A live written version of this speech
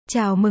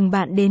Chào mừng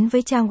bạn đến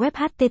với trang web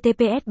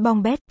https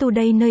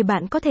bongbet.today, nơi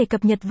bạn có thể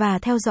cập nhật và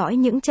theo dõi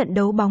những trận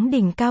đấu bóng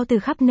đỉnh cao từ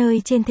khắp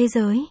nơi trên thế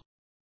giới.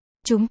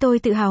 Chúng tôi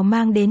tự hào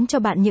mang đến cho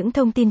bạn những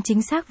thông tin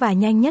chính xác và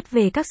nhanh nhất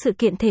về các sự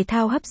kiện thể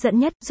thao hấp dẫn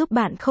nhất, giúp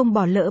bạn không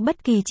bỏ lỡ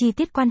bất kỳ chi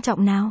tiết quan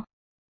trọng nào.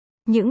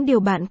 Những điều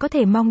bạn có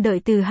thể mong đợi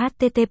từ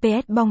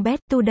https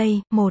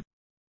bongbet.today. 1.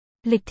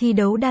 Lịch thi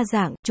đấu đa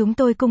dạng. Chúng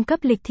tôi cung cấp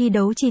lịch thi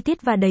đấu chi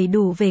tiết và đầy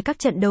đủ về các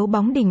trận đấu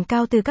bóng đỉnh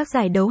cao từ các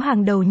giải đấu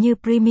hàng đầu như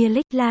Premier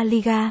League, La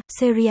Liga,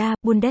 Serie A,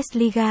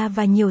 Bundesliga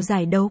và nhiều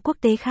giải đấu quốc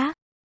tế khác.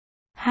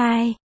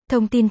 2.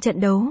 Thông tin trận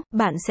đấu.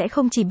 Bạn sẽ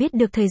không chỉ biết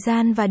được thời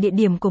gian và địa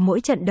điểm của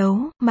mỗi trận đấu,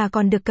 mà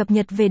còn được cập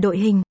nhật về đội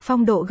hình,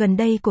 phong độ gần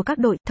đây của các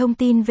đội, thông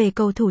tin về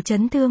cầu thủ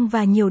chấn thương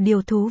và nhiều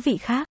điều thú vị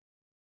khác.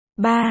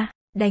 3.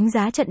 Đánh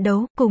giá trận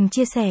đấu, cùng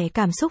chia sẻ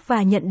cảm xúc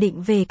và nhận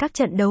định về các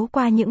trận đấu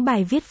qua những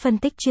bài viết phân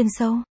tích chuyên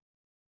sâu.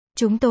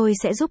 Chúng tôi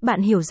sẽ giúp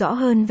bạn hiểu rõ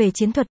hơn về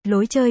chiến thuật,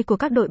 lối chơi của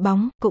các đội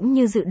bóng, cũng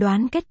như dự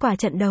đoán kết quả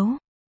trận đấu.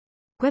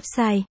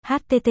 Website: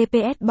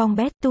 https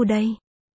bongbet.today.